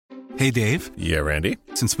Hey, Dave. Yeah, Randy.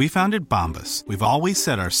 Since we founded Bombas, we've always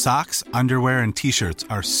said our socks, underwear, and T-shirts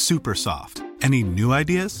are super soft. Any new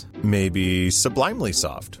ideas? Maybe sublimely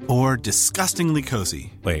soft. Or disgustingly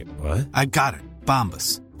cozy. Wait, what? I got it.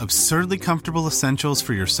 Bombas. Absurdly comfortable essentials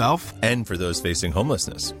for yourself and for those facing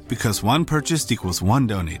homelessness. Because one purchased equals one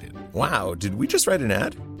donated. Wow, did we just write an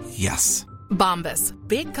ad? Yes. Bombas.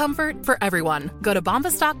 Big comfort for everyone. Go to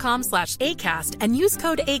bombas.com/ACAST and use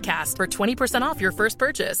code ACAST for 20% off your first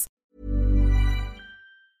purchase.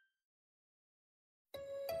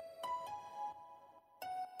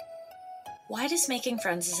 Why does making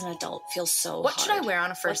friends as an adult feel so What hard? should I wear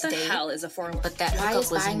on a first date? What the hell is a form? But that Why hookup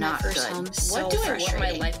is was buying my not first good. home so What do I want my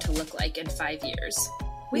frustrating? life to look like in 5 years?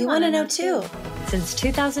 We want to know too. Since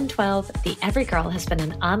 2012, The Every Girl has been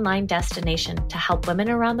an online destination to help women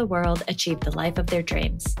around the world achieve the life of their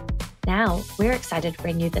dreams. Now, we're excited to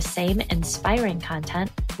bring you the same inspiring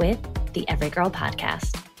content with the Every Girl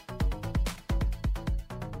podcast.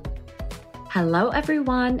 Hello,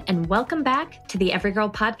 everyone, and welcome back to the Every Girl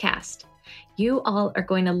podcast. You all are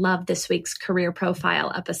going to love this week's career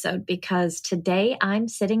profile episode because today I'm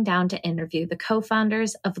sitting down to interview the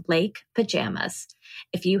co-founders of Lake Pajamas.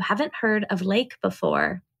 If you haven't heard of Lake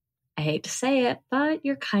before, I hate to say it, but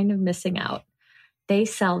you're kind of missing out. They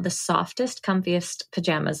sell the softest, comfiest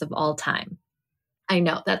pajamas of all time. I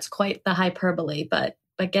know that's quite the hyperbole, but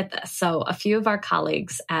get this. So a few of our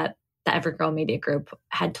colleagues at the Every Girl Media Group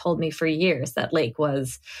had told me for years that Lake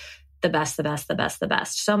was the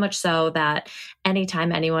best. So much so that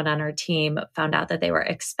anytime anyone on our team found out that they were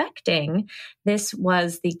expecting, this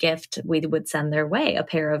was the gift we would send their way, a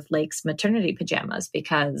pair of Lake's maternity pajamas,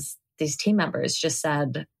 because these team members just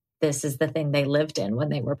said this is the thing they lived in when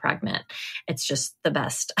they were pregnant. It's just the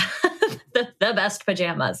best, the best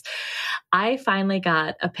pajamas. I finally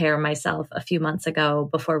got a pair myself a few months ago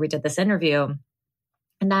before we did this interview.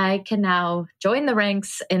 And I can now join the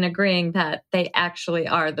ranks in agreeing that they actually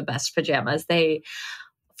are the best pajamas. They,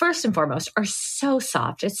 first and foremost, are so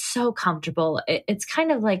soft. It's so comfortable. It's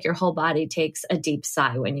kind of like your whole body takes a deep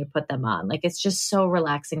sigh when you put them on. Like, it's just so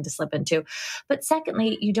relaxing to slip into. But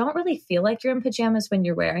secondly, you don't really feel like you're in pajamas when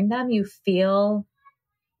you're wearing them. You feel,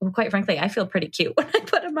 well, quite frankly, I feel pretty cute when I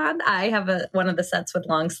put them on. I have one of the sets with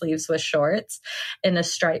long sleeves with shorts in a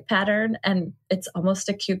stripe pattern, and it's almost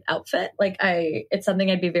a cute outfit. It's something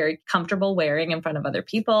I'd be very comfortable wearing in front of other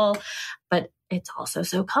people, but it's also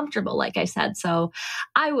so comfortable, like I said. So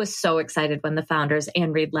I was so excited when the founders,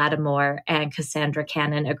 Anne Reed Lattimore and Cassandra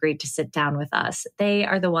Cannon, agreed to sit down with us. They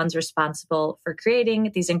are the ones responsible for creating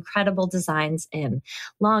these incredible designs in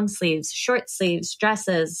long sleeves, short sleeves,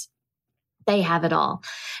 dresses. They have it all.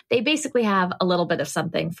 They basically have a little bit of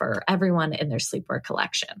something for everyone in their sleepwear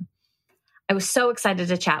collection. I was so excited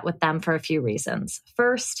to chat with them for a few reasons.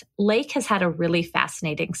 First, Lake has had a really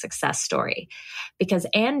fascinating success story because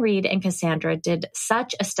Anne Reed and Cassandra did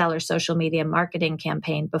such a stellar social media marketing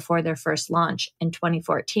campaign before their first launch in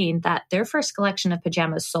 2014 that their first collection of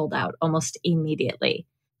pajamas sold out almost immediately.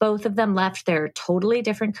 Both of them left their totally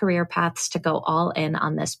different career paths to go all in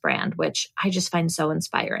on this brand, which I just find so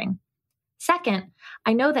inspiring. Second,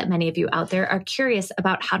 I know that many of you out there are curious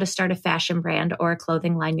about how to start a fashion brand or a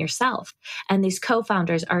clothing line yourself, and these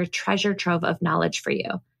co-founders are a treasure trove of knowledge for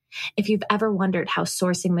you. If you've ever wondered how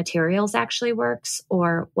sourcing materials actually works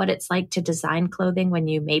or what it's like to design clothing when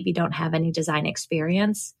you maybe don't have any design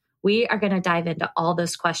experience, we are going to dive into all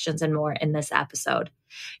those questions and more in this episode.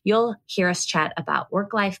 You'll hear us chat about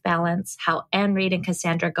work-life balance, how Anne Reed and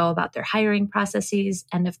Cassandra go about their hiring processes,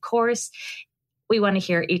 and of course, we want to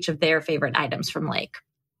hear each of their favorite items from Lake.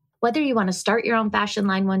 Whether you want to start your own fashion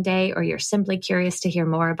line one day or you're simply curious to hear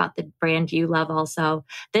more about the brand you love also,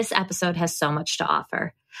 this episode has so much to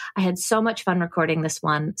offer. I had so much fun recording this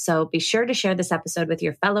one, so be sure to share this episode with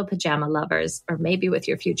your fellow pajama lovers or maybe with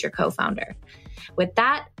your future co-founder. With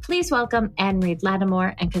that, please welcome Anne Reed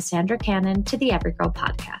Lattimore and Cassandra Cannon to the Every Girl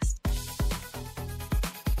podcast.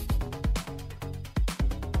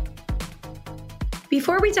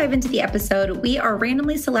 Before we dive into the episode, we are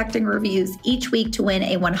randomly selecting reviews each week to win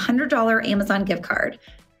a $100 Amazon gift card.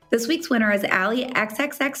 This week's winner is Ali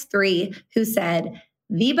XXX3, who said,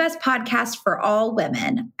 "The best podcast for all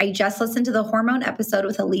women. I just listened to the hormone episode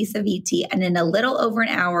with Elisa Vitti, and in a little over an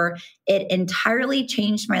hour, it entirely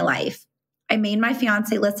changed my life. I made my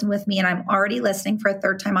fiance listen with me, and I'm already listening for a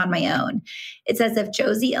third time on my own. It's as if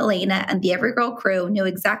Josie, Elena, and the Every Girl crew knew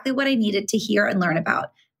exactly what I needed to hear and learn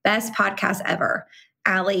about. Best podcast ever."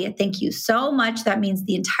 Ali, thank you so much. That means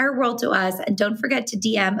the entire world to us. And don't forget to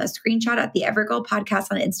DM a screenshot at the Every Girl podcast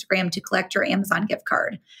on Instagram to collect your Amazon gift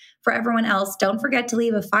card. For everyone else, don't forget to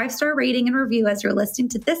leave a 5-star rating and review as you're listening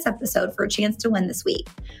to this episode for a chance to win this week.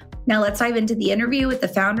 Now let's dive into the interview with the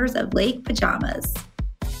founders of Lake Pajamas.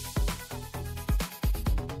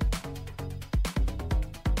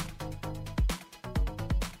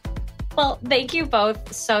 Well, thank you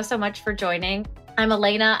both so much for joining. I'm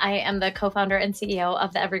Elena. I am the co-founder and CEO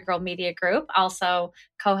of the Every Girl Media Group, also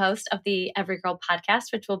co-host of the Every Girl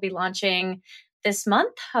podcast, which will be launching this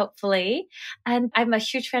month, hopefully. And I'm a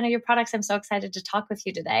huge fan of your products. I'm so excited to talk with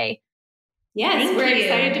you today. Yes, we're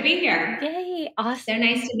excited to be here. Yay. Awesome. So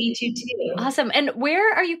nice to meet you too. Awesome. And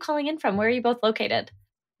where are you calling in from? Where are you both located?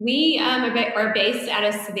 We are based out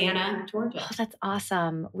of Savannah, Georgia. Oh, that's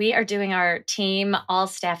awesome. We are doing our team all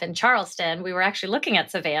staff in Charleston. We were actually looking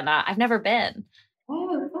at Savannah. I've never been.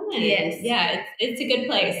 Oh, fun. Yes. Yeah, it's a good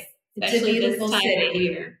place, especially this time of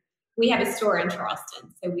year. We have a store in Charleston,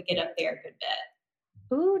 so we get up there a good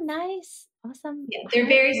bit. Ooh, nice. Awesome. Yeah, they're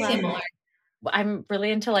very similar. I'm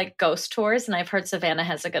really into like ghost tours, and I've heard Savannah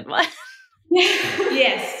has a good one.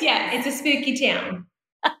 Yes. It's a spooky town.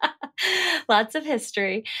 Lots of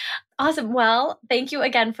history. Awesome. Well, thank you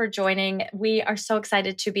again for joining. We are so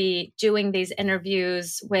excited to be doing these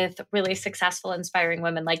interviews with really successful, inspiring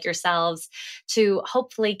women like yourselves to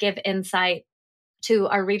hopefully give insight to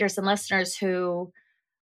our readers and listeners who,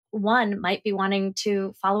 one, might be wanting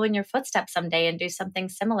to follow in your footsteps someday and do something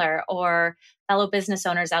similar, or fellow business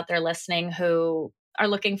owners out there listening who are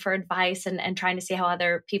looking for advice and trying to see how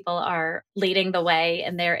other people are leading the way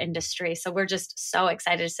in their industry. So we're just so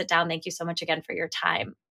excited to sit down. Thank you so much again for your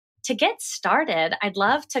time. To get started, I'd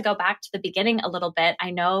love to go back to the beginning a little bit.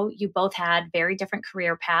 I know you both had very different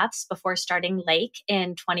career paths before starting Lake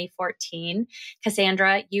in 2014.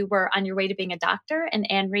 Cassandra, you were on your way to being a doctor, and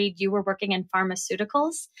Anne Reed, you were working in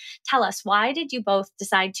pharmaceuticals. Tell us, why did you both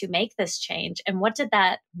decide to make this change, and what did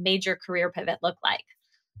that major career pivot look like?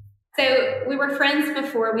 So we were friends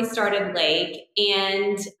before we started Lake,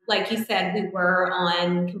 and like you said, we were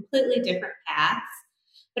on completely different paths.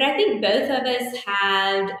 But I think both of us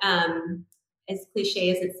had, as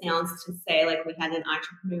cliche as it sounds to say, like we had an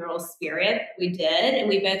entrepreneurial spirit. We did, and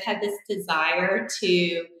we both had this desire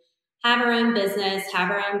to have our own business, have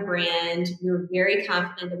our own brand. We were very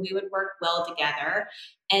confident that we would work well together.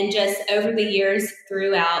 And just over the years,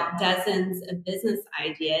 threw out dozens of business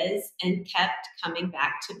ideas and kept coming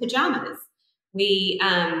back to pajamas. We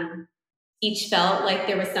each felt like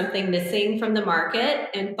there was something missing from the market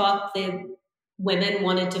and thought that women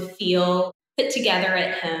wanted to feel put together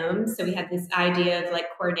at home. So we had this idea of like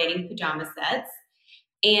coordinating pajama sets.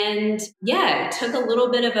 And yeah, it took a little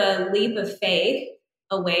bit of a leap of faith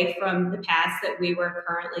away from the path that we were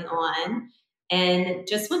currently on and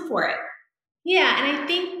just went for it. Yeah. And I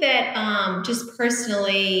think that just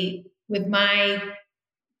personally with my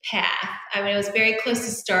path, I mean, it was very close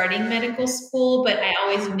to starting medical school, but I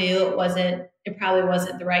always knew it probably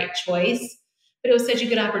wasn't the right choice. But it was such a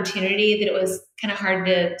good opportunity that it was kind of hard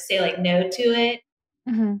to say like no to it.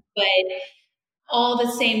 Mm-hmm. But all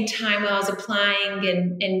the same time while I was applying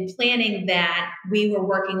and planning that, we were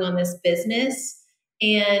working on this business.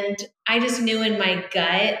 And I just knew in my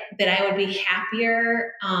gut that I would be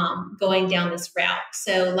happier going down this route.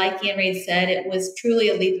 So like Anne Reed said, it was truly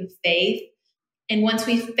a leap of faith. And once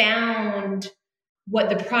we found what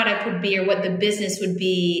the product would be or what the business would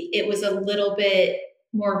be, it was a little bit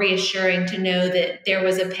more reassuring to know that there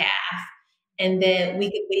was a path and that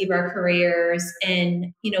we could leave our careers.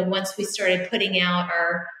 And, once we started putting out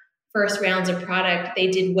our first rounds of product, they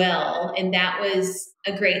did well. And that was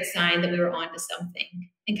a great sign that we were onto something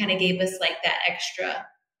and kind of gave us like that extra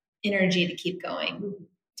energy to keep going,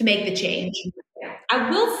 to make the change. I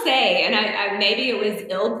will say, and I maybe it was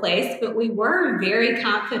ill-placed, but we were very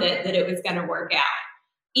confident that it was going to work out.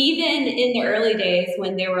 Even in the early days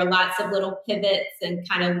when there were lots of little pivots and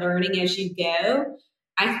kind of learning as you go,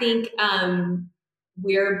 I think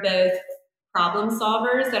we're both problem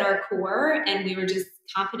solvers at our core, and we were just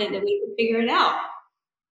confident that we could figure it out.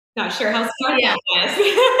 Not sure how smart that was.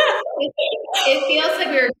 It feels like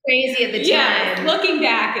we were crazy at the time. Looking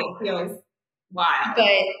back, it feels wild.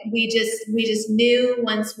 But we just knew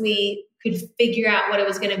once we could figure out what it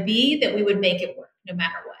was going to be that we would make it work no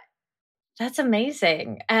matter what. That's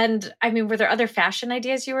amazing. And I mean, were there other fashion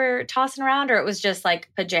ideas you were tossing around, or it was just like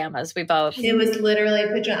pajamas? It was literally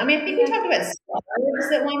pajamas. I mean, I think we talked about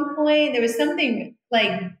scarves at one point. There was something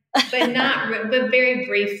like, but very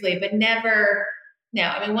briefly, but never. No,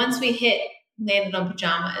 I mean, once we landed on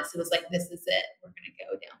pajamas, it was like, this is it. We're going to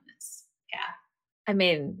go down this path. I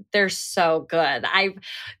mean, they're so good.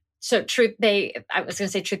 Truth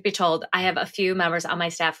be told, I have a few members on my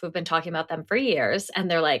staff who've been talking about them for years, and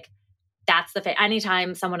they're like, that's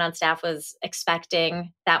anytime someone on staff was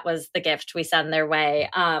expecting, that was the gift we send their way.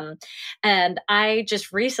 And I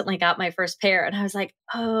just recently got my first pair and I was like,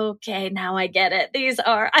 okay, now I get it.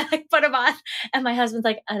 I like put them on and my husband's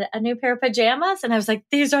like, a new pair of pajamas. And I was like,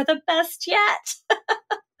 these are the best yet.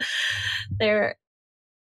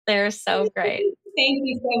 They're so great. Thank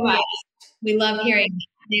you so much. We love hearing that.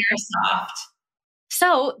 They are soft.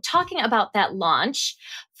 So talking about that launch,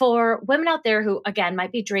 for women out there who, again,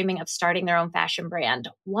 might be dreaming of starting their own fashion brand,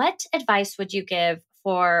 what advice would you give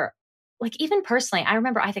for, like, even personally, I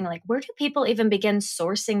remember I think, like, where do people even begin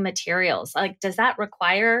sourcing materials? Like, does that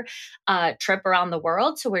require a trip around the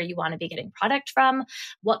world to where you want to be getting product from?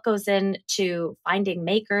 What goes into finding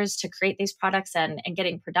makers to create these products and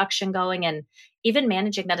getting production going and even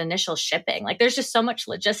managing that initial shipping? Like, there's just so much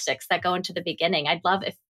logistics that go into the beginning. I'd love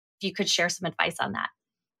if you could share some advice on that.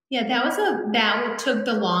 Yeah, that took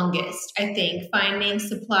the longest, I think, finding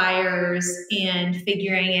suppliers and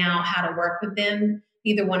figuring out how to work with them.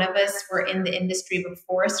 Neither one of us were in the industry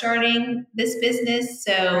before starting this business.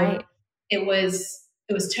 So it was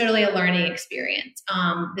totally a learning experience.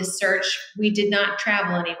 The search, we did not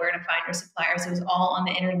travel anywhere to find our suppliers. It was all on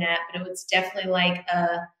the internet, but it was definitely like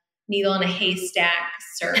a needle in a haystack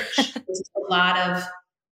search. It was a lot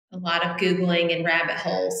of Googling and rabbit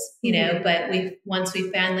holes, but once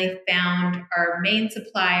we finally found our main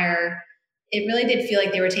supplier, it really did feel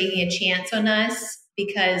like they were taking a chance on us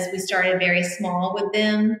because we started very small with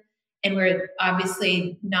them and we're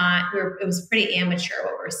obviously it was pretty amateur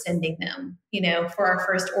what we're sending them, for our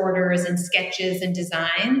first orders and sketches and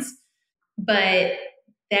designs. But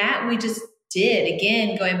that we just did,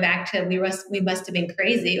 again, going back to, we must have been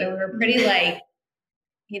crazy. We were pretty like,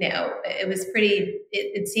 it was pretty,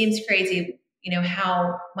 it seems crazy,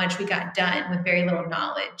 how much we got done with very little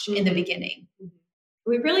knowledge in the beginning.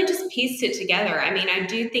 We really just pieced it together. I mean, I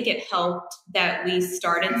do think it helped that we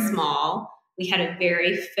started small. We had a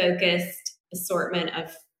very focused assortment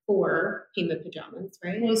of 4 Pima pajamas,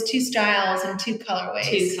 right? It was 2 styles and 2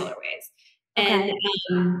 colorways. Okay. And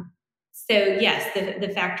so yes, the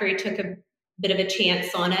factory took a bit of a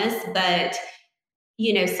chance on us, but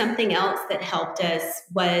something else that helped us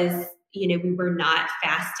was, we were not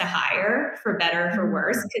fast to hire, for better or for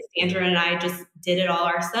worse, because Sandra and I just did it all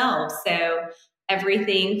ourselves. So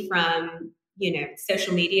everything from,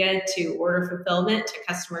 social media to order fulfillment to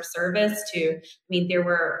customer service there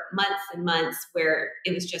were months and months where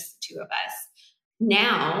it was just the 2 of us.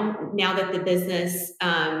 Now that the business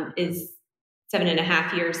is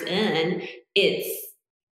 7.5 years in,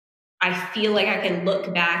 I feel like I can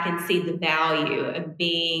look back and see the value of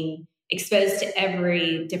being exposed to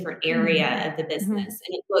every different area of the business.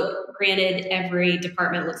 And granted, every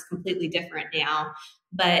department looks completely different now,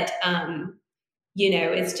 but,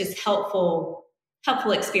 it's just helpful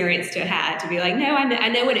experience to have had to be like, no, I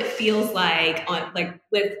know what it feels like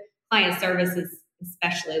with client services,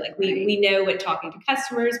 especially like we know what talking to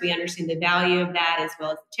customers, we understand the value of that as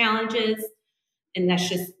well as the challenges. And that's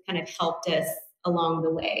just kind of helped us along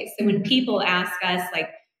the way. So when people ask us,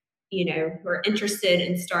 we're interested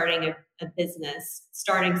in starting a business,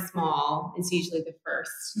 starting small is usually the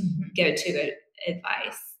first go-to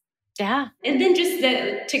advice. Yeah. And then just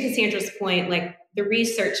to Cassandra's point, like the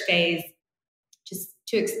research phase, just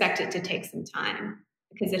to expect it to take some time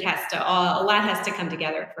because a lot has to come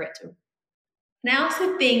together for it to. And I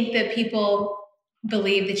also think that people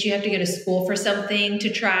believe that you have to go to school for something to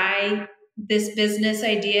try this business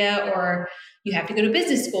idea, or you have to go to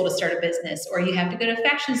business school to start a business, or you have to go to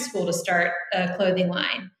fashion school to start a clothing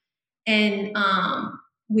line. And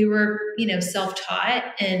we were,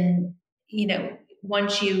 self-taught, and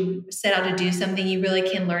once you set out to do something, you really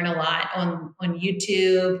can learn a lot on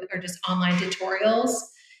YouTube or just online tutorials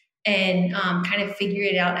and kind of figure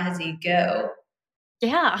it out as you go.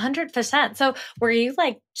 Yeah, 100%. So were you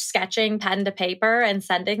like sketching pen to paper and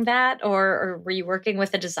sending that, or were you working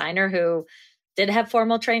with a designer who did have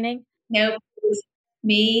formal training? Nope. It was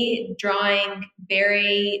me drawing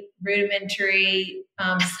very rudimentary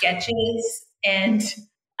sketches. And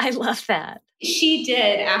I love that. She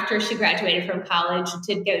did, after she graduated from college,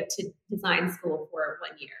 did go to design school for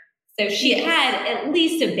 1 year. So she had at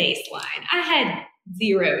least a baseline. I had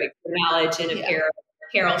zero knowledge in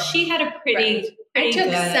apparel. She had a pretty I took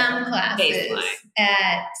good some classes baseline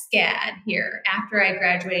at SCAD here. After I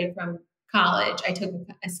graduated from college, I took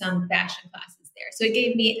some fashion classes there. So it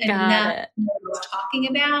gave me enough what I was talking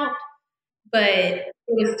about, but it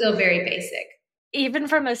was still very basic. Even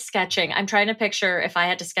from a sketching, I'm trying to picture if I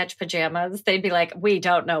had to sketch pajamas, they'd be like, we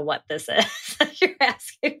don't know what this is you're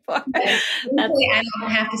asking for. I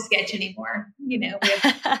don't have to sketch anymore.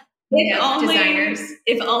 designers.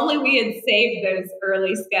 If only we had saved those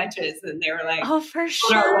early sketches and they were like, oh, for on our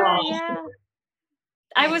sure. wall. Yeah.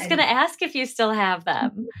 I was going to ask if you still have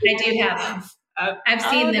them. I do have them. I've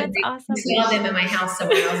seen them. That's I awesome. saw them in my house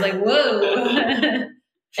somewhere. I was like, whoa.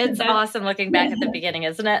 It's awesome looking back at the beginning,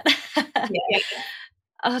 isn't it? Yeah.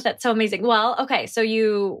 Oh, that's so amazing. Well, okay. So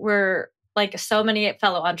you were like so many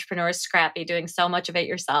fellow entrepreneurs, scrappy, doing so much of it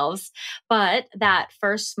yourselves. But that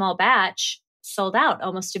first small batch sold out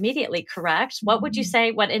almost immediately, correct? What would you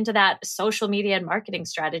say went into that social media and marketing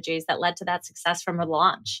strategies that led to that success from a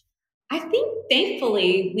launch? I think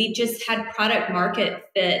thankfully we just had product market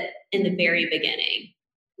fit in the very beginning.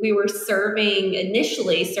 We were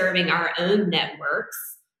initially serving our own networks,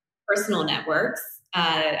 personal networks,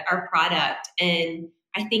 our product. And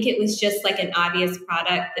I think it was just like an obvious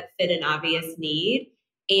product that fit an obvious need.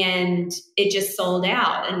 And it just sold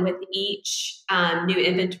out. And with each new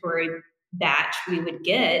inventory batch we would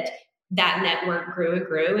get, that network grew and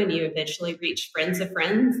grew. And you eventually reached friends of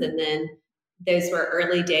friends. And then those were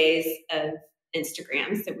early days of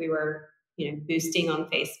Instagram. So we were, boosting on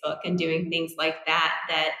Facebook and doing things like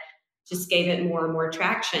that just gave it more and more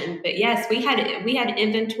traction. But yes, we had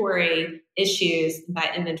inventory issues.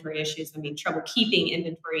 By inventory issues, I mean trouble keeping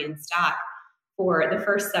inventory in stock for the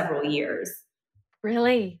first several years.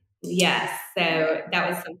 Really? Yes. So that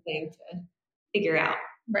was something to figure out.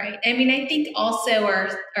 Right. I mean, I think also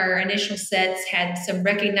our initial sets had some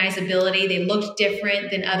recognizability. They looked different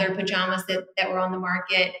than other pajamas that were on the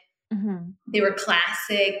market. Mm-hmm. They were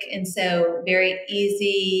classic. And so very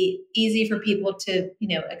easy for people to,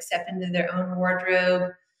 accept into their own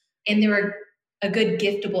wardrobe. And they were a good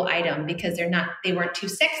giftable item because they weren't too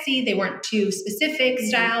sexy. They weren't too specific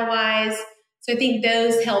style wise. So I think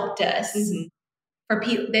those helped us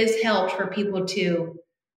those helped for people to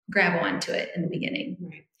grab onto it in the beginning.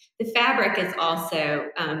 Right. The fabric is also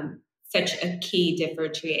such a key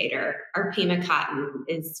differentiator. Our Pima cotton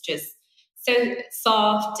is just so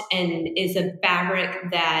soft and is a fabric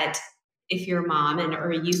that if you're a mom and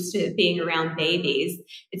are used to being around babies,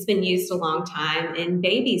 it's been used a long time in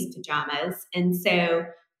babies' pajamas. And so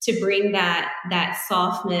to bring that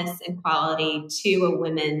softness and quality to a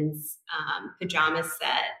women's pajama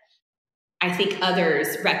set, I think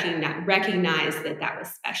others recognize that was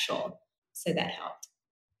special. So that helped.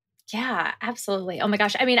 Yeah, absolutely. Oh my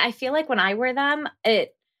gosh. I mean, I feel like when I wear them,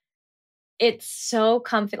 it's so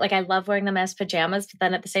comfy. Like I love wearing them as pajamas, but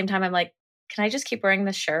then at the same time, I'm like, can I just keep wearing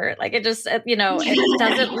this shirt? Like it just, it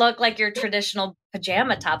doesn't look like your traditional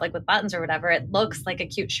pajama top, like with buttons or whatever. It looks like a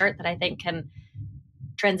cute shirt that I think can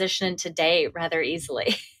transition into day rather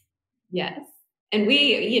easily. Yes. And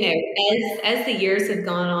we, as the years have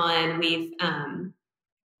gone on, we've kind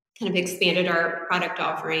of expanded our product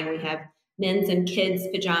offering. We have men's and kids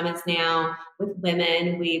pajamas now. With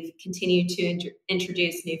women, we've continued to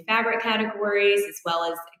introduce new fabric categories as well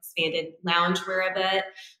as expanded loungewear a bit.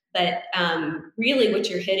 But really what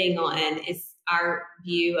you're hitting on is our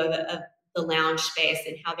view of the lounge space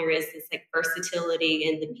and how there is this like versatility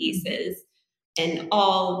in the pieces and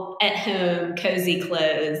all at home cozy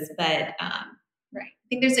clothes. But right. I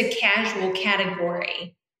think there's a casual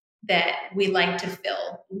category that we like to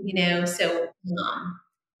fill, so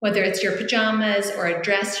whether it's your pajamas or a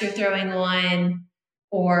dress you're throwing on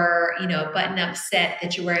or, a button-up set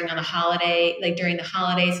that you're wearing on a holiday, like during the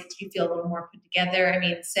holidays, that you feel a little more put together. I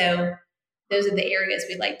mean, so those are the areas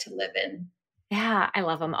we like to live in. Yeah, I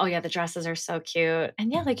love them. Oh yeah, the dresses are so cute.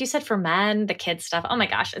 And yeah, like you said, for men, the kids stuff. Oh my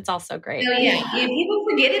gosh, it's all so great. Oh yeah, people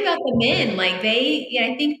forget about the men. Like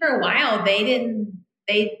I think for a while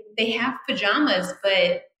they have pajamas,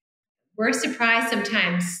 but we're surprised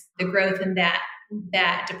sometimes the growth in that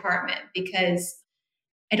department because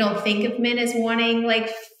I don't think of men as wanting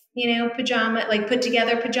pajama, like put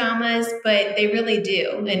together pajamas, but they really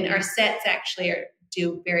do. And our sets actually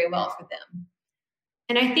do very well for them.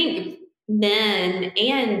 And I think men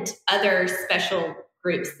and other special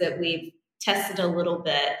groups that we've tested a little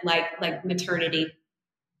bit, like maternity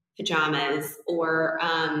pajamas, or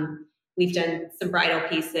we've done some bridal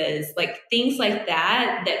pieces, like things like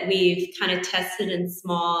that we've kind of tested in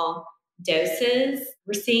small doses.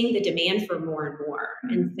 We're seeing the demand for more and more.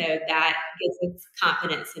 And so that gives us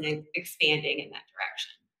confidence in expanding in that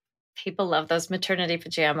direction. People love those maternity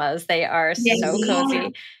pajamas. They are so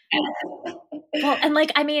cozy. Well, and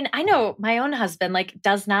I know my own husband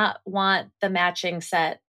does not want the matching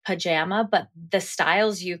set pajama, but the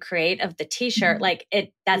styles you create of the t-shirt,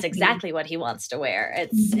 that's exactly what he wants to wear.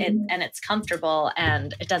 It's comfortable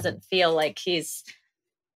and it doesn't feel like he's,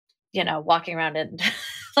 walking around in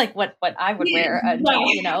like what I would wear.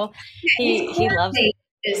 He loves it.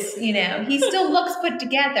 is, he still looks put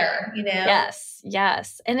together, Yes.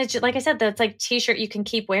 Yes. And it's like I said, that's like t-shirt you can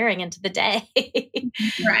keep wearing into the day.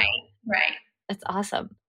 Right. That's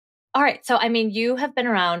awesome. All right. So, I mean, you have been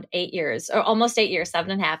around 8 years or almost 8 years,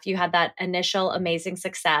 7.5. You had that initial amazing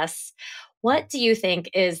success. What do you think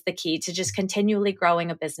is the key to just continually growing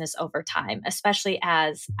a business over time, especially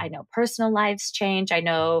as I know personal lives change? I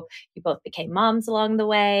know you both became moms along the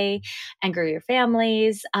way and grew your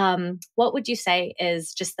families. What would you say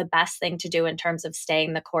is just the best thing to do in terms of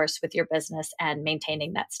staying the course with your business and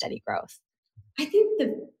maintaining that steady growth? I think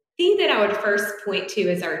the thing that I would first point to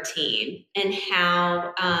is our team and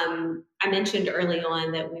how I mentioned early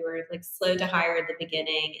on that we were like slow to hire at the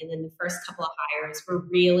beginning. And then the first couple of hires were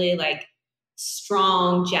really like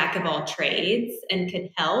strong jack of all trades and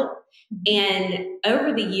could help. And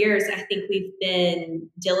over the years, I think we've been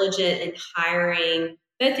diligent in hiring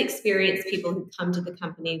both experienced people who come to the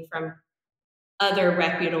company from other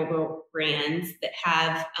reputable brands that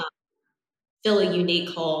have fill a unique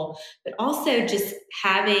hole, but also just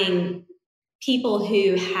having people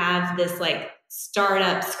who have this like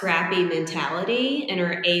startup scrappy mentality and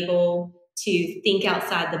are able to think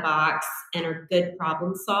outside the box and are good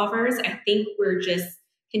problem solvers. I think we're just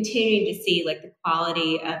continuing to see like the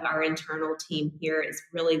quality of our internal team here is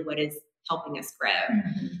really what is helping us grow.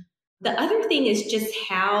 Mm-hmm. The other thing is just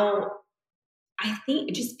how I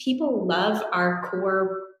think just people love our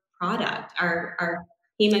core product, our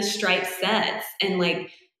Pajamas striped sets, and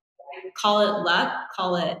like call it luck,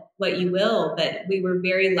 call it what you will, but we were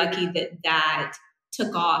very lucky that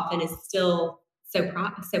took off and is still so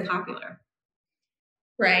popular.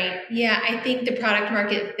 Right. Yeah, I think the product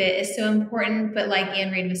market fit is so important. But like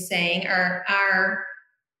Ann Reed was saying,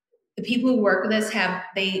 the people who work with us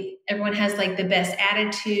everyone has like the best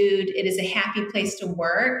attitude. It is a happy place to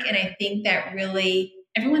work. And I think that really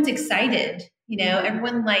everyone's excited,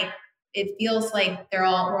 everyone it feels like we're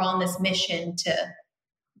all on this mission to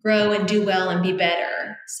grow and do well and be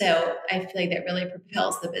better. So I feel like that really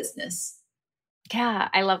propels the business. Yeah,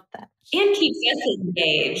 I love that. And keeps us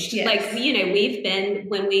engaged. Yes. Like,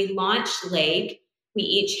 when we launched Lake, we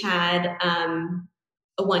each had a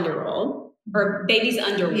 1-year-old or babies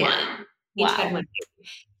under one. Each had one baby.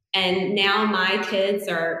 And now my kids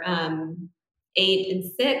are 8 and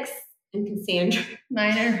 6, and Cassandra.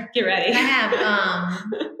 Minor. Get ready. I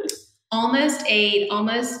have almost 8,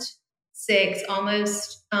 almost 6,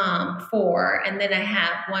 almost 4, and then I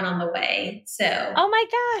have one on the way. So, oh my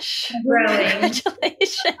gosh, growing.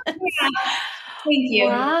 Congratulations! Yeah. Thank you.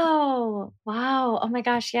 Wow. Oh my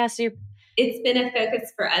gosh, yeah. So it's been a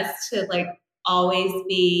focus for us to like always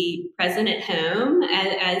be present at home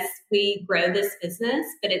as we grow this business.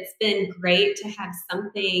 But it's been great to have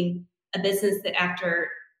a business that after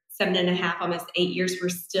 7.5, almost 8 years, we're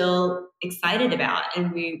still excited about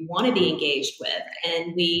and we want to be engaged with,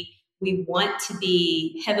 and we want to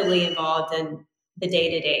be heavily involved in the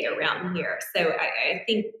day-to-day around here. So I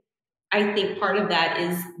think part of that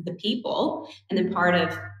is the people, and then part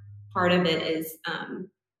of it is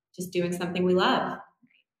just doing something we love.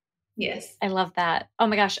 Yes. I love that. Oh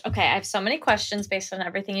my gosh. Okay. I have so many questions based on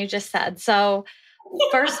everything you just said. So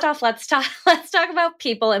first off, let's talk about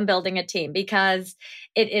people and building a team, because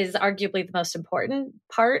it is arguably the most important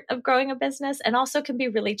part of growing a business and also can be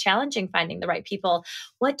really challenging finding the right people.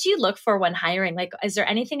 What do you look for when hiring? Like, is there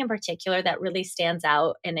anything in particular that really stands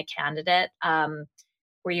out in a candidate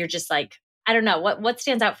where you're just like, I don't know, what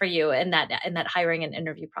stands out for you in that hiring and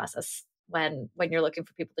interview process when you're looking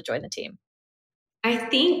for people to join the team? I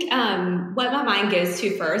think what my mind goes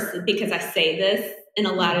to first, because I say this in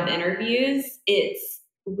a lot of interviews,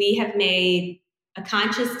 we have made a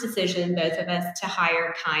conscious decision, both of us, to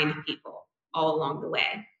hire kind people all along the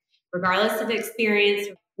way. Regardless of experience,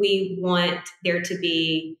 we want there to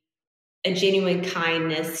be a genuine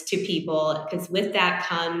kindness to people, because with that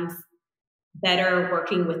comes better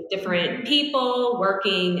working with different people,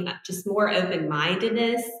 working just more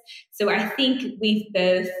open-mindedness. So I think we've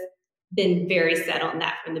both been very set on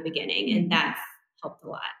that from the beginning, and that's helped a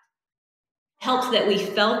lot. Helps that we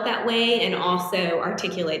felt that way and also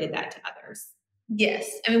articulated that to others.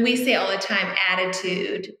 Yes. I mean, we say all the time,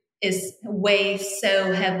 attitude is weighs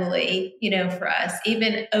so heavily, for us,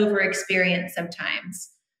 even over experience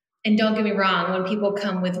sometimes. And don't get me wrong, when people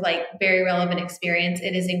come with like very relevant experience,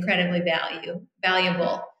 it is incredibly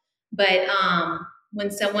valuable. But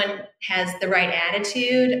when someone has the right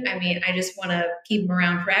attitude, I mean, I just want to keep them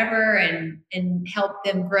around forever and help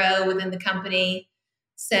them grow within the company.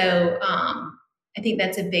 So I think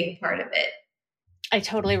that's a big part of it. I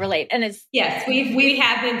totally relate. And yes, we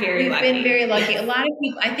have been very lucky. We've been very lucky. A lot of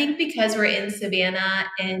people, I think because we're in Savannah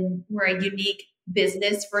and we're a unique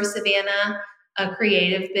business for Savannah, a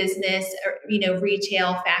creative business, or,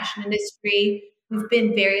 retail, fashion industry. We've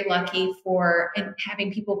been very lucky for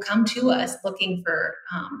having people come to us looking for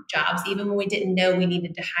jobs, even when we didn't know we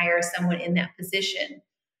needed to hire someone in that position.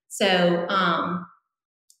 So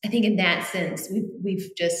I think in that sense,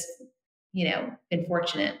 we've just, been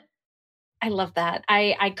fortunate. I love that.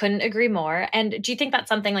 I couldn't agree more. And do you think that's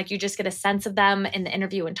something like you just get a sense of them in the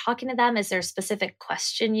interview and talking to them? Is there a specific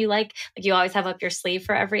question you like you always have up your sleeve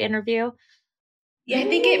for every interview? Yeah, I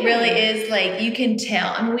think it really is like you can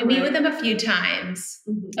tell. I mean, we meet with them a few times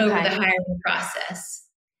over the hiring process,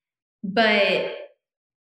 but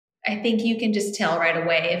I think you can just tell right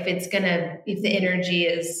away if the energy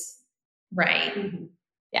is right. Mm-hmm.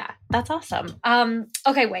 Yeah, that's awesome.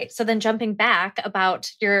 Okay, wait. So then jumping back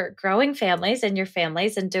about your growing families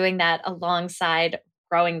and doing that alongside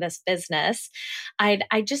growing this business, I'd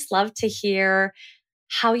just love to hear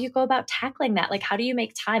how you go about tackling that. Like, how do you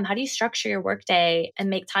make time? How do you structure your workday and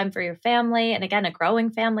make time for your family? And again, a growing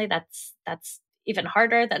family, that's even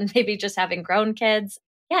harder than maybe just having grown kids.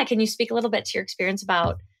 Yeah, can you speak a little bit to your experience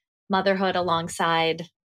about motherhood alongside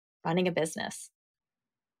running a business?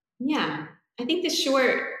 Yeah. I think the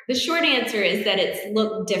short answer is that it's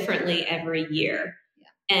looked differently every year,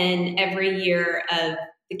 and every year of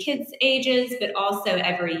the kids' ages, but also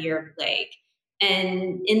every year of Blake.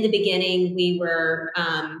 And in the beginning, we were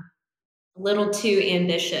a little too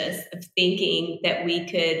ambitious of thinking that we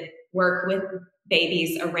could work with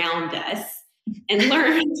babies around us and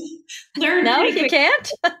learn. No, you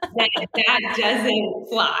can't. that doesn't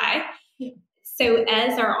fly. So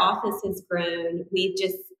as our office has grown, we've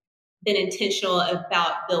just been intentional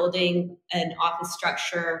about building an office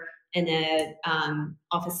structure and a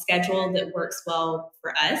office schedule that works well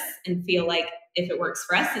for us, and feel like if it works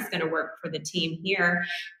for us, it's going to work for the team here.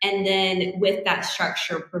 And then with that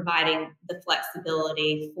structure, providing the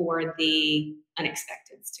flexibility for the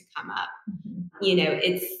unexpecteds to come up.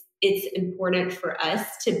 Mm-hmm. It's important for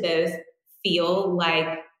us to both feel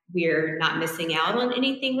like we're not missing out on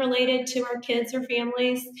anything related to our kids or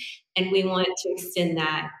families, and we want to extend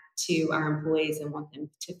that to our employees and want them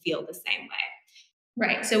to feel the same way.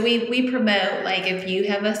 Right. So we promote, like, if you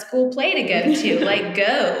have a school play to go to, like,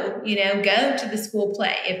 go to the school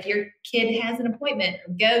play. If your kid has an appointment,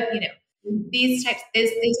 go, these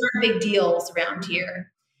aren't big deals around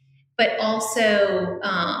here. But also,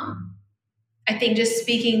 I think just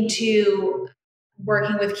speaking to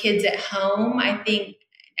working with kids at home, I think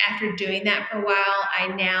after doing that for a while, I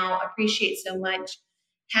now appreciate so much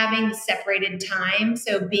having separated time.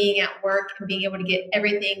 So being at work and being able to get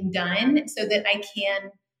everything done so that I can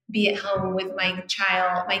be at home with my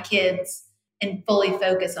kids, and fully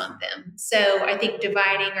focus on them. So I think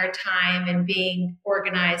dividing our time and being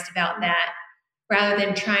organized about that, rather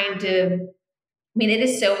than trying to, it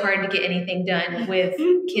is so hard to get anything done with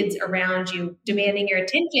kids around you demanding your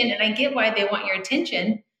attention. And I get why they want your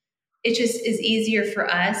attention. It just is easier for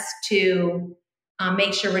us to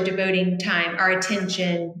make sure we're devoting our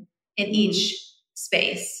attention in each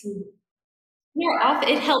space. Yeah,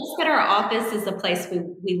 it helps that our office is a place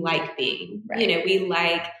we like being. Right. We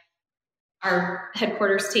like our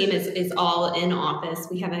headquarters team is all in office.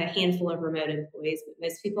 We have a handful of remote employees, but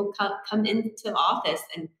most people come into the office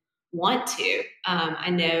and want to.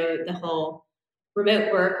 I know the whole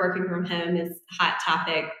remote working from home is a hot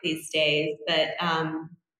topic these days, but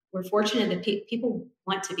we're fortunate that people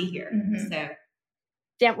want to be here. Mm-hmm. So.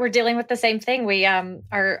 Yeah, we're dealing with the same thing. We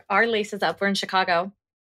our lease is up. We're in Chicago.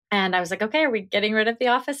 And I was like, okay, are we getting rid of the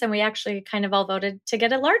office? And we actually kind of all voted to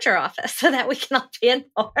get a larger office so that we can all be in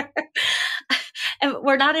more. And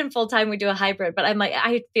we're not in full time. We do a hybrid, but I'm like,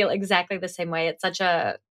 I feel exactly the same way. It's such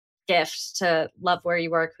a gift to love where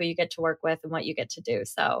you work, who you get to work with, and what you get to do.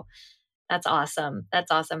 So that's awesome.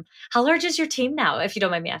 That's awesome. How large is your team now, if you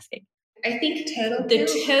don't mind me asking? I think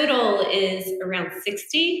the total is around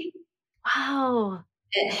 60. Wow.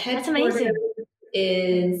 That's amazing.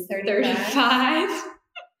 Is 35.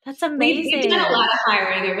 That's amazing. We've done a lot of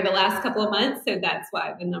hiring over the last couple of months, so that's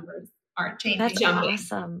why the numbers aren't changing. That's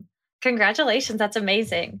awesome. Congratulations. That's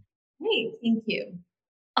amazing. Hey, thank you.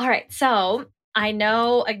 All right. So I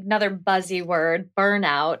know another buzzy word,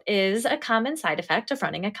 burnout, is a common side effect of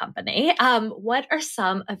running a company. What are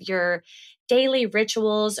some of your daily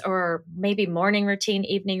rituals or maybe morning routine,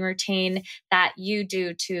 evening routine that you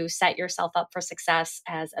do to set yourself up for success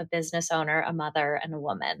as a business owner, a mother, and a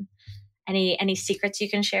woman? Any secrets you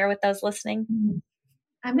can share with those listening?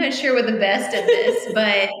 I'm not sure we're the best at this,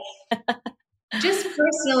 but just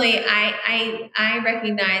personally, I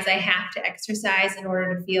recognize I have to exercise in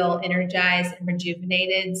order to feel energized and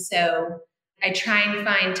rejuvenated. So I try and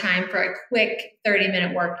find time for a quick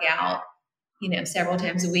 30-minute workout, several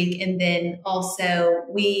times a week. And then also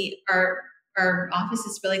our office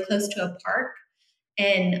is really close to a park.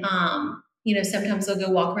 And, sometimes I'll go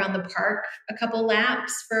walk around the park a couple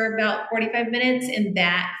laps for about 45 minutes, and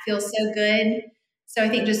that feels so good. So I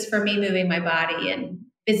think just for me, moving my body and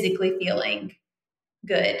physically feeling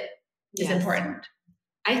good is important.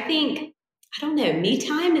 I think, I don't know, me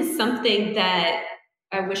time is something that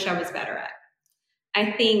I wish I was better at.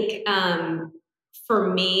 I think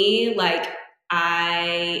for me, like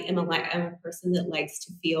I'm a person that likes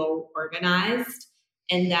to feel organized,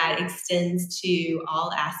 and that extends to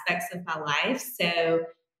all aspects of my life. So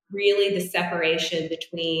really the separation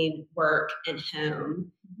between work and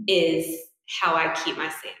home is how I keep my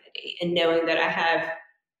sanity, and knowing that I have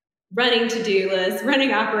running to-do lists,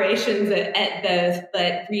 running operations at both,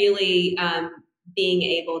 but really being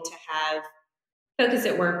able to have focus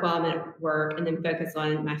at work while I'm at work, and then focus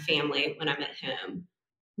on my family when I'm at home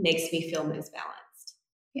makes me feel most balanced.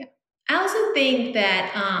 Yeah. I also think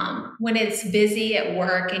that when it's busy at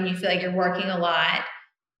work and you feel like you're working a lot,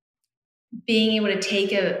 being able to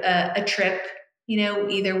take a trip,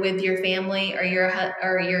 either with your family or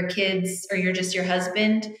your kids or just your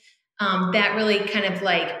husband, that really kind of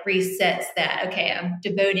like resets that. Okay, I'm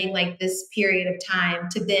devoting like this period of time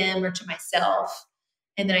to them or to myself,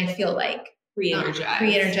 and then I feel like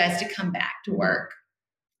re-energized to come back to work.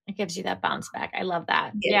 It gives you that bounce back. I love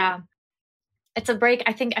that. Yeah. It's a break.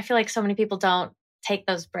 I feel like so many people don't take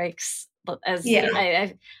those breaks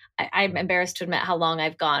I'm embarrassed to admit how long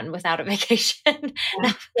I've gone without a vacation.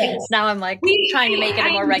 Now I'm like trying to make it a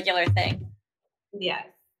more regular thing. Yeah.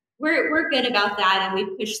 We're good about that. And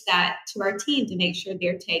we push that to our team to make sure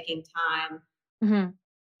they're taking time. Mm-hmm.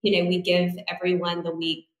 We give everyone the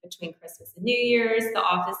week between Christmas and New Year's. The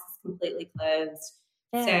office is completely closed.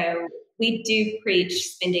 Yeah. So we do preach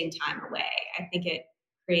spending time away. I think it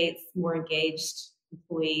creates more engaged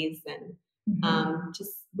employees, and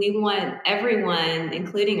we want everyone,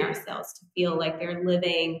 including ourselves, to feel like they're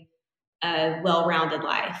living a well-rounded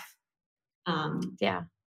life.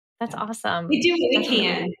 That's awesome. We do what we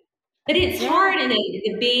can, but it's hard, and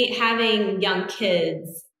having young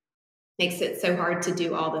kids makes it so hard to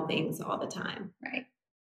do all the things all the time. Right.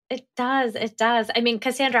 It does. I mean,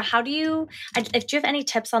 Cassandra, do you have any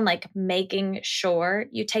tips on like making sure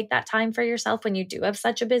you take that time for yourself when you do have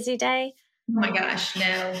such a busy day? Oh my gosh,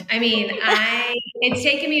 no. I mean, it's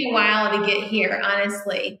taken me a while to get here,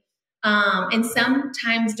 honestly. And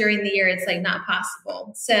sometimes during the year, it's like not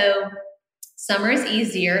possible. So summer is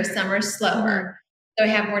easier, summer is slower. So I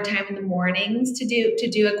have more time in the mornings to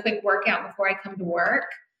do a quick workout before I come to work.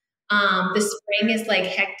 The spring is like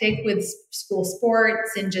hectic with school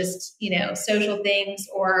sports and just, social things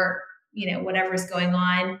or, whatever's going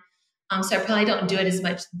on. So I probably don't do it as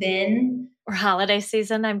much then. Or holiday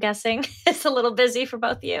season, I'm guessing. It's a little busy for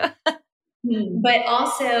both of you. But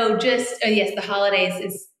also just, the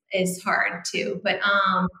holidays is hard too. But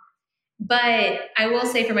I will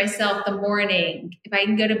say for myself, the morning, if I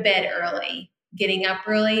can go to bed early, getting up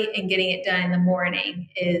early and getting it done in the morning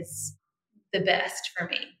is the best for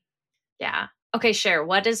me. Yeah. Okay, share.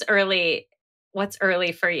 What's early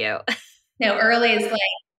for you? No, early is like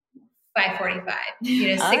 5:45.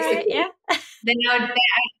 6 right, yeah. Then I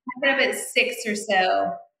put up at 6 or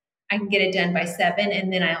so. I can get it done by 7,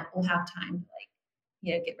 and then I'll have time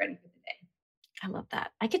to get ready for the day. I love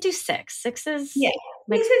that. I could do 6. 6 is 6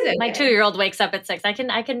 is okay. My 2-year-old wakes up at 6. I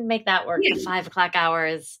can make that work. The 5 o'clock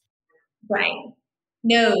hours. Right.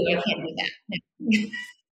 No, I can't do that. No.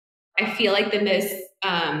 I feel like the most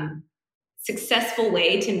successful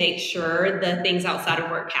way to make sure the things outside of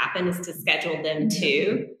work happen is to schedule them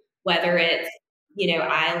too. Whether it's,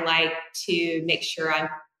 I like to make sure I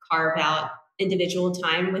carve out individual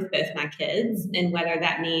time with both my kids, and whether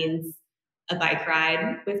that means a bike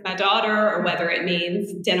ride with my daughter or whether it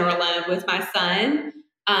means dinner alone with my son.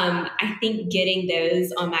 I think getting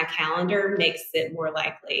those on my calendar makes it more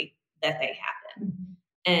likely that they happen.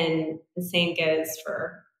 And the same goes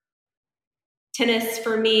for tennis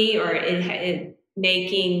for me, or it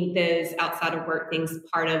making those outside of work things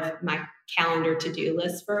part of my calendar to-do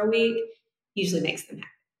list for a week usually makes them happen.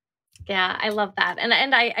 Yeah, I love that. And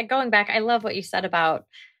I going back, I love what you said about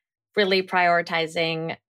really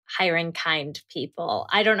prioritizing hiring kind people.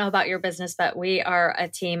 I don't know about your business, but we are a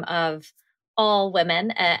team of all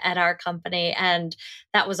women at our company. And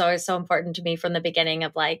that was always so important to me from the beginning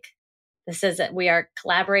of we are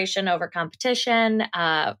collaboration over competition.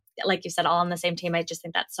 Like you said, all on the same team. I just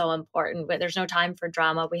think that's so important. But there's no time for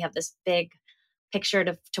drama. We have this big picture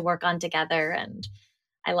to work on together. And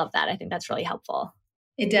I love that. I think that's really helpful.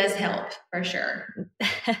 it does help for sure.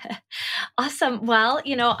 Awesome. Well,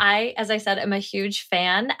 as I said, I'm a huge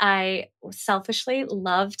fan. I selfishly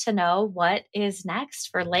love to know what is next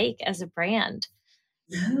for Lake as a brand.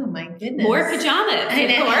 Oh my goodness. More pajamas,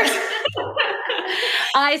 of course.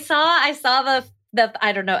 I saw the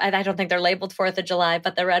I don't know, I don't think they're labeled 4th of July,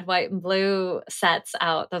 but the red, white, and blue sets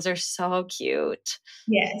out. Those are so cute.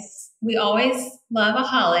 Yes. We always love a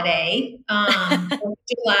holiday. 4th of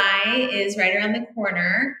July is right around the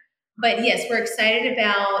corner. But yes, we're excited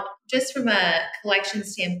about, just from a collection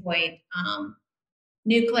standpoint,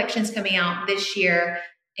 new collections coming out this year,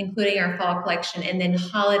 including our fall collection, and then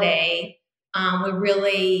holiday. We're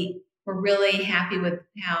really happy with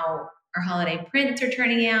how our holiday prints are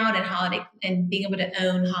turning out, and being able to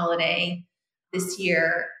own holiday this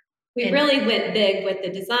year. We really went big with the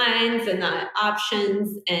designs and the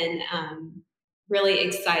options, and really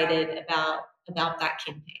excited about that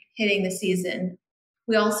campaign hitting the season.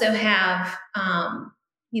 We also have,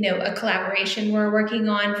 a collaboration we're working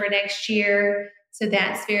on for next year. So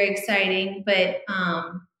that's very exciting. But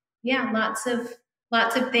lots of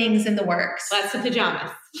things in the works. Lots of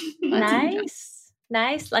pajamas.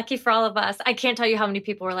 Nice. Lucky for all of us. I can't tell you how many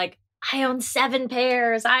people were like, I own 7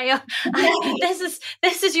 pairs.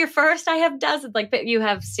 This is your first. I have dozens. Like, but you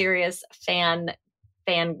have serious fan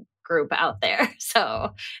group out there.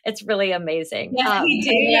 So it's really amazing. Yes, we do.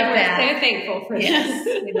 We're so thankful for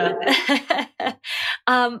this. We love that.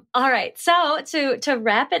 All right. So to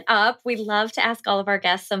wrap it up, we love to ask all of our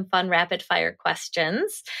guests some fun rapid fire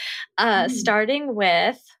questions, starting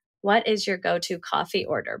with, what is your go-to coffee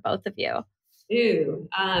order, both of you? Ooh,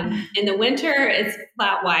 in the winter, it's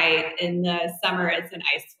flat white. In the summer, it's an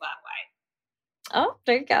iced flat white. Oh,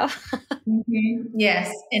 there you go.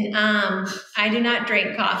 Yes. And I do not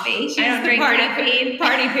drink coffee. I don't drink caffeine.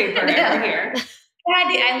 Party pooper over here.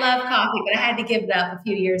 I love coffee, but I had to give it up a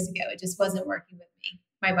few years ago. It just wasn't working with me,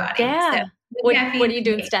 my body. Yeah. So, what do you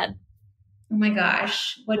do instead? Oh my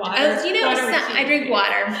gosh. I drink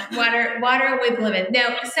water with lemon.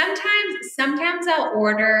 No, sometimes I'll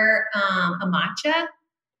order a matcha.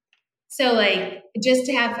 So like just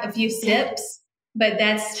to have a few sips, but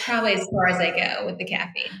that's probably as far as I go with the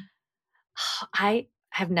caffeine. I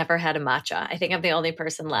have never had a matcha. I think I'm the only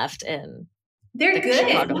person left in. They're good.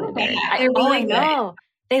 They're really good.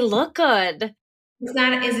 They look good. It's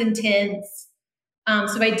not as intense.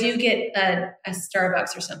 So if I do get a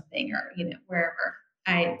Starbucks or something, or wherever,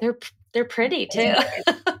 they're pretty too.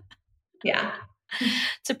 Yeah,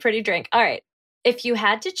 it's a pretty drink. All right, if you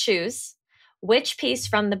had to choose, which piece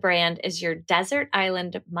from the brand is your desert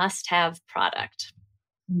island must-have product?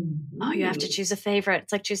 Mm-hmm. Oh, you have to choose a favorite.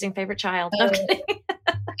 It's like choosing favorite child. I'm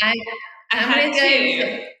gonna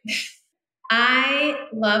go. I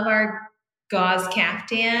love our gauze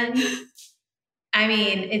caftan. I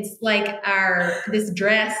mean, it's like this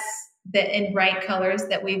dress that in bright colors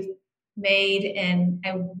that we've made, and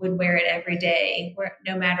I would wear it every day,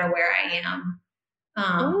 no matter where I am.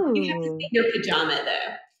 You have to see your pajama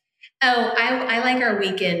though. Oh, I like our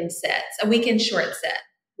weekend sets, a weekend short set.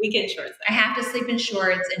 I have to sleep in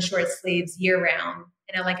shorts and short sleeves year round,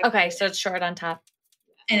 and I like it. Okay, so it's short on top.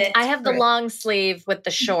 And I have the long sleeve with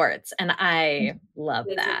the shorts, and I love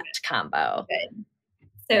that combo. Good.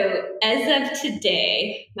 So as of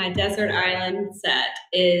today, my desert island set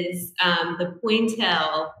is the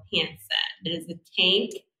pointel pant set. It is a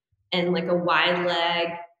tank and like a wide leg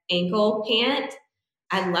ankle pant.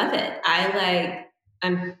 I love it.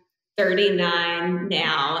 I'm 39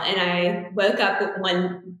 now, and I woke up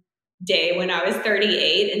one day when I was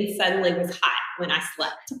 38 and suddenly was hot when I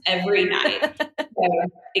slept every night. So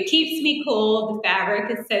it keeps me cool. The fabric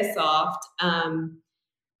is so soft.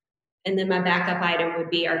 And then my backup item would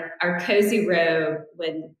be our cozy robe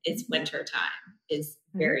when it's winter time is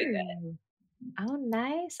very good. Oh,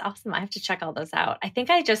 nice. Awesome. I have to check all those out. I think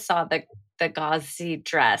I just saw the gauzy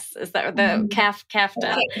dress. Is that the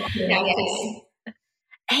kaftan? Yes.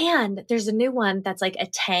 And there's a new one that's like a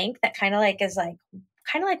tank that kind of like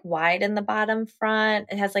wide in the bottom front.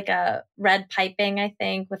 It has like a red piping, I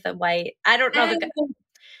think, with a white. I don't know.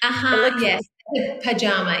 Yes.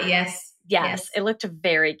 Pajama. Yes. It looked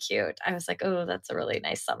very cute. I was like, oh, that's a really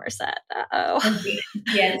nice summer set. Uh-oh.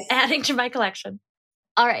 Yes. Adding to my collection.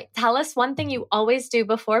 All right. Tell us one thing you always do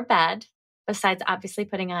before bed, besides obviously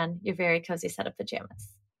putting on your very cozy set of pajamas.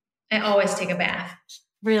 I always take a bath.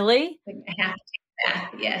 Really? I have to take a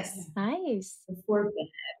bath. Yes. Nice. Before bed.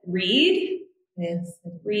 Read. Yes.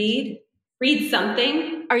 Read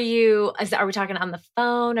something. Are we talking on the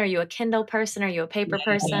phone? Are you a Kindle person? Are you a paper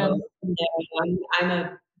person? No, I'm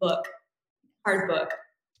a book. Hard book.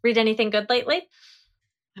 Read anything good lately?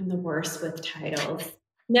 I'm the worst with titles.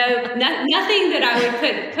 nothing that I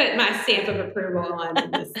would put my stamp of approval on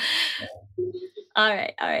in this. All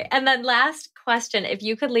right. And then last question, if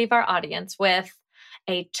you could leave our audience with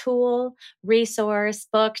a tool, resource,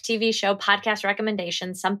 book, TV show, podcast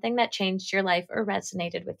recommendation, something that changed your life or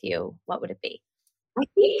resonated with you, what would it be? I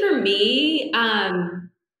think for me,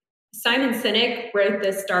 Simon Sinek wrote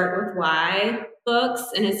the Start With Why books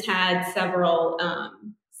and has had several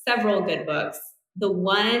good books. The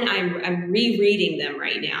one I'm rereading them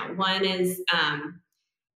right now. One is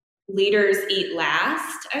Leaders Eat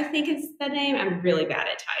Last, I think is the name. I'm really bad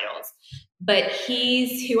at titles, but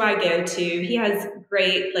he's who I go to. He has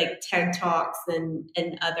great like TED Talks and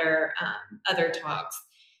other talks.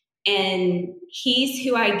 And he's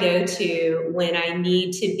who I go to when I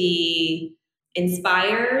need to be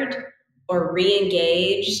inspired or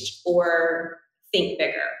re-engaged or think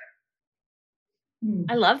bigger.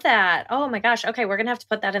 I love that. Oh my gosh. Okay. We're going to have to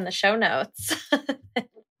put that in the show notes.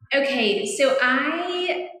 Okay. So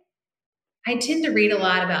I tend to read a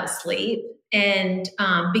lot about sleep and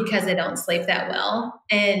because I don't sleep that well.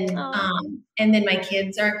 And then my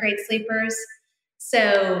kids are great sleepers.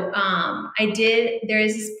 So there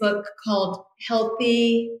is this book called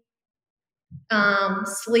Healthy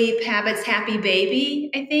Sleep Habits, Happy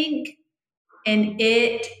Baby, I think. And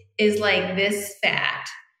it is like this fat.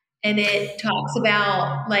 And it talks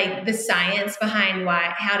about like the science behind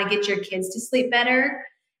how to get your kids to sleep better.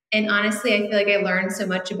 And honestly, I feel like I learned so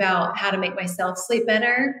much about how to make myself sleep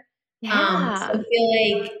better. Yeah. So I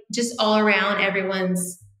feel like just all around,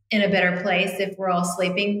 everyone's in a better place if we're all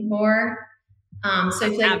sleeping more. So I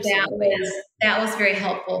feel like that was very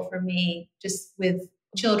helpful for me, just with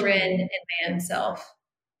children and my own self.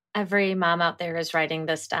 Every mom out there is writing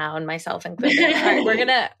this down, myself included. All right,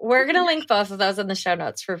 we're gonna link both of those in the show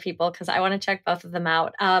notes for people because I want to check both of them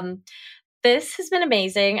out. This has been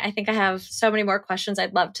amazing. I think I have so many more questions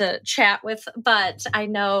I'd love to chat with, but I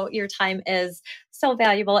know your time is so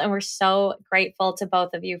valuable and we're so grateful to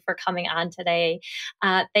both of you for coming on today.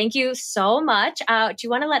 Thank you so much. Do you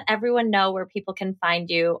want to let everyone know where people can find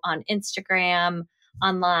you on Instagram,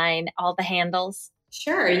 online, all the handles?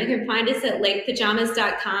 Sure. You can find us at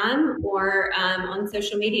lakepajamas.com or on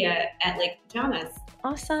social media at Lake Pajamas.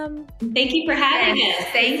 Awesome. Thank you for having us.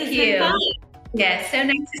 Thank you. Yeah, so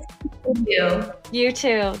nice to see you. You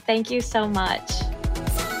too. Thank you so much.